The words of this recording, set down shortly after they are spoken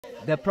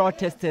The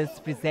protesters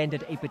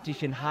presented a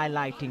petition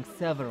highlighting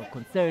several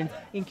concerns,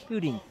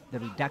 including the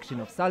reduction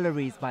of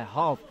salaries by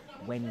half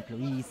when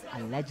employees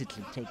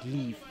allegedly take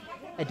leave.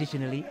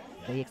 Additionally,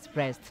 they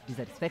expressed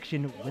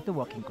dissatisfaction with the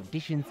working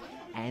conditions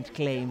and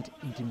claimed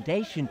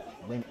intimidation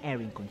when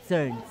airing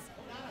concerns.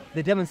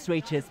 The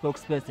demonstrator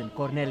spokesperson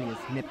Cornelius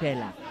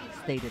Nepela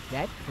stated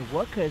that the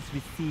workers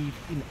receive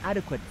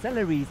inadequate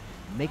salaries,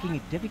 making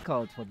it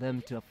difficult for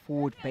them to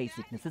afford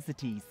basic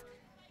necessities.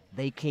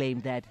 They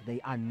claim that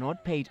they are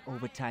not paid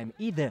overtime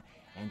either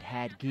and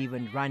had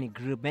given Rani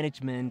Group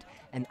management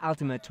an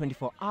ultimate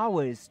 24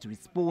 hours to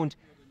respond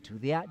to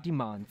their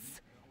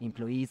demands.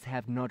 Employees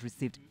have not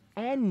received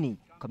any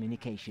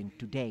communication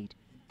to date.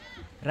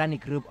 Rani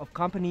Group of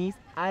companies,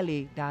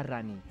 Ali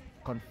Darani,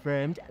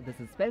 confirmed the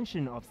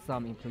suspension of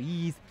some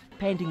employees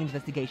pending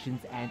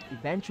investigations and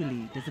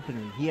eventually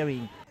disciplinary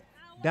hearing.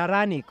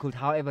 Darani could,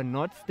 however,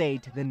 not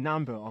state the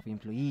number of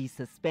employees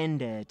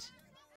suspended.